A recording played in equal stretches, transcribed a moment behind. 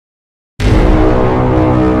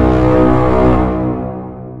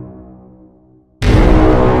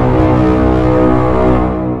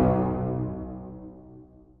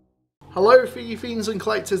Figgy Fiends and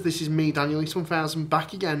Collectors, this is me, Daniel East1000,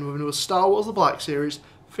 back again with another Star Wars The Black Series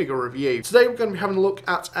figure review. Today we're going to be having a look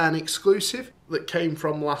at an exclusive that came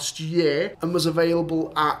from last year and was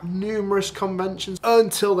available at numerous conventions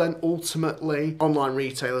until then ultimately online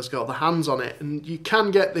retailers got their hands on it, and you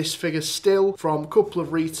can get this figure still from a couple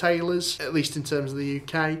of retailers, at least in terms of the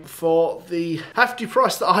UK, for the hefty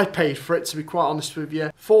price that I paid for it, to be quite honest with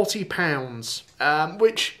you, £40,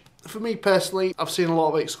 which for me personally, I've seen a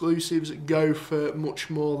lot of exclusives go for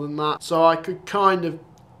much more than that, so I could kind of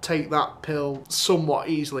take that pill somewhat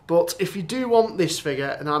easily. But if you do want this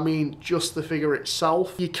figure, and I mean just the figure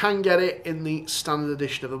itself, you can get it in the standard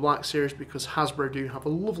edition of the Black Series, because Hasbro do have a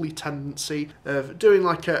lovely tendency of doing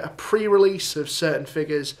like a pre-release of certain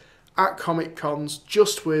figures at Comic Cons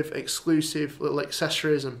just with exclusive little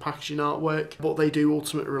accessories and packaging artwork, but they do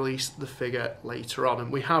ultimately release the figure later on, and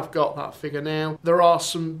we have got that figure now. There are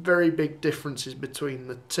some very big differences between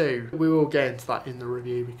the two. We will get into that in the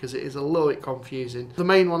review because it is a little bit confusing. The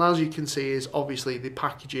main one, as you can see, is obviously the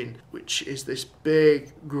packaging, which is this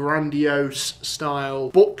big grandiose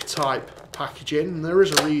style book type packaging, and there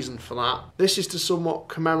is a reason for that. This is to somewhat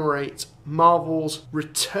commemorate Marvel's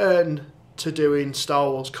return to doing Star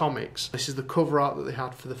Wars comics. This is the cover art that they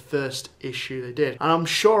had for the first issue they did, and I'm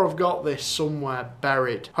sure I've got this somewhere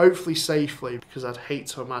buried, hopefully safely, because I'd hate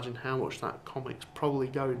to imagine how much that comic's probably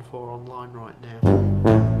going for online right now.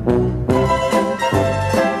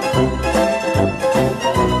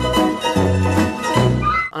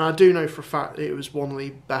 And I do know for a fact that it was one of the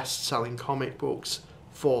best selling comic books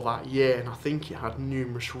for that year, and I think it had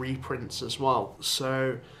numerous reprints as well.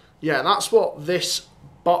 So yeah, that's what this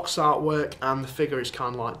box artwork and the figure is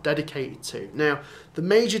kind of like dedicated to. Now, the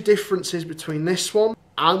major differences between this one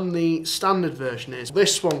and the standard version is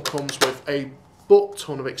this one comes with a butt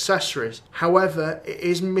ton of accessories. However, it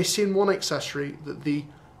is missing one accessory that the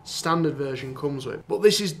standard version comes with, but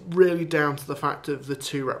this is really down to the fact of the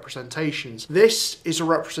two representations. This is a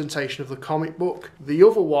representation of the comic book. The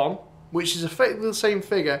other one, which is effectively the same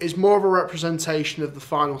figure, is more of a representation of the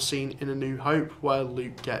final scene in A New Hope, where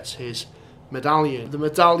Luke gets his medallion. The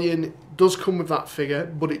medallion does come with that figure,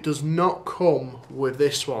 but it does not come with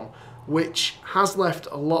this one, which has left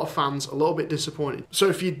a lot of fans a little bit disappointed. So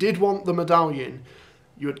if you did want the medallion,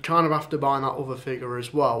 you would kind of have to buy that other figure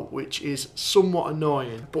as well, which is somewhat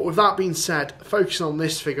annoying. But with that being said, focusing on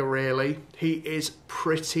this figure really, he is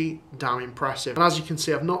pretty damn impressive. And as you can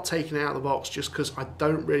see, I've not taken it out of the box just because I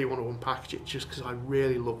don't really want to unpackage it, just because I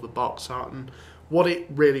really love the box art and what it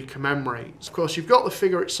really commemorates. Of course, you've got the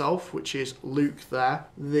figure itself, which is Luke there.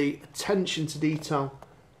 The attention to detail,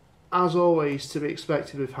 as always to be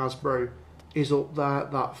expected with Hasbro, is up there.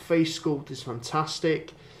 That face sculpt is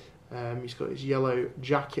fantastic. He's got his yellow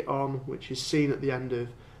jacket on, which is seen at the end of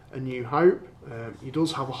A New Hope. He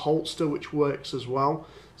does have a holster, which works as well.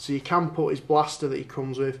 So you can put his blaster that he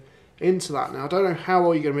comes with into that. Now, I don't know how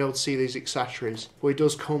well you're going to be able to see these accessories, but he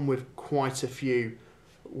does come with quite a few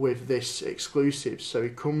with this exclusive. So he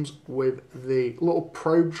comes with the little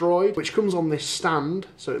probe droid, which comes on this stand,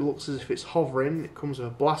 so it looks as if it's hovering. It comes with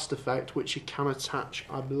a blast effect, which you can attach,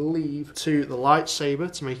 I believe, to the lightsaber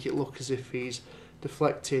to make it look as if he's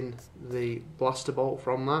deflecting the blaster bolt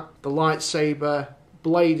from that. The lightsaber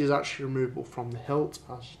blade is actually removable from the hilt,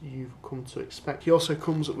 as you've come to expect. He also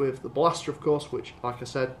comes with the blaster, of course, which, like I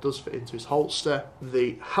said, does fit into his holster.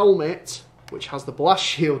 The helmet, which has the blast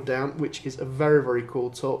shield down, which is a very, very cool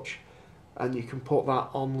touch, and you can put that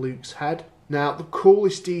on Luke's head. Now, the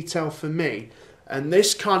coolest detail for me, and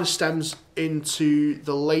this kind of stems into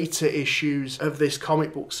the later issues of this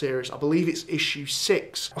comic book series, I believe it's issue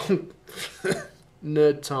 6,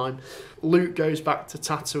 nerd time. Luke goes back to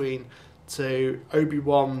Tatooine, to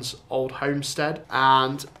Obi-Wan's old homestead,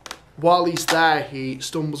 and while he's there, he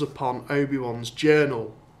stumbles upon Obi-Wan's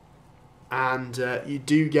journal. And you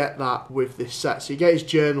do get that with this set. So you get his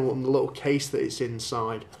journal and the little case that it's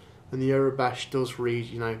inside. And the Urabesh does read,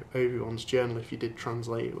 you know, Obi-Wan's journal if you did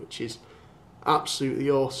translate it, which is absolutely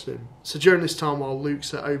awesome. So during this time, while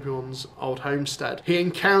Luke's at Obi-Wan's old homestead, he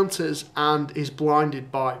encounters and is blinded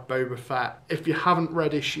by Boba Fett. If you haven't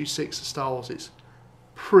read issue 6 of Star Wars, it's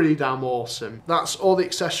pretty damn awesome. That's all the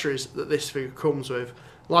accessories that this figure comes with.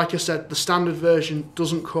 Like I said, the standard version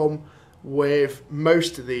doesn't come with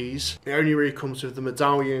most of these. It only really comes with the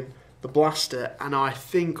medallion, the blaster, and I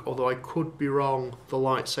think, although I could be wrong, the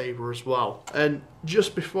lightsaber as well. And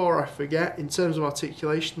just before I forget, in terms of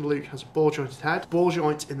articulation, Luke has a ball jointed head, ball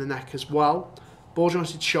joint in the neck as well, ball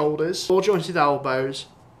jointed shoulders, ball jointed elbows,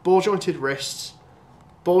 ball jointed wrists,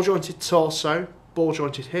 ball jointed torso, ball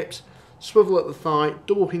jointed hips, swivel at the thigh,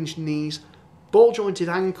 double hinged knees, ball jointed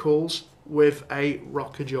ankles with a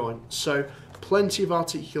rocker joint. So plenty of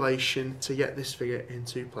articulation to get this figure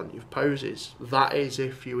into plenty of poses. That is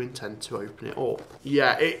if you intend to open it up.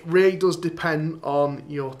 Yeah, it really does depend on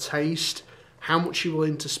your taste, how much you're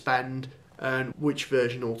willing to spend, and which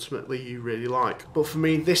version ultimately you really like. But for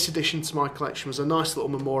me, this addition to my collection was a nice little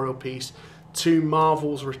memorial piece to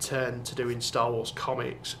Marvel's return to doing Star Wars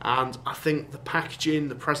comics. And I think the packaging,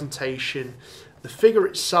 the presentation, the figure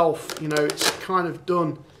itself, you know, it's kind of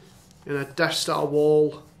done in a Death Star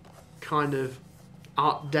wall kind of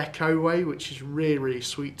Art Deco way, which is really, really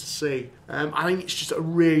sweet to see. I think it's just a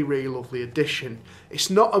really, really lovely addition. It's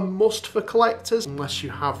not a must for collectors unless you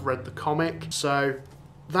have read the comic. So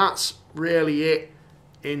that's really it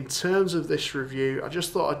in terms of this review. I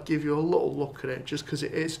just thought I'd give you a little look at it just because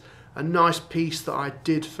it is a nice piece that I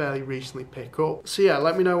did fairly recently pick up. So yeah,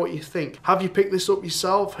 let me know what you think. Have you picked this up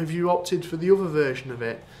yourself? Have you opted for the other version of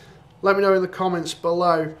it? Let me know in the comments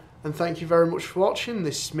below, and thank you very much for watching.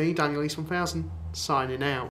 This is me, Daniel East 1000, signing out.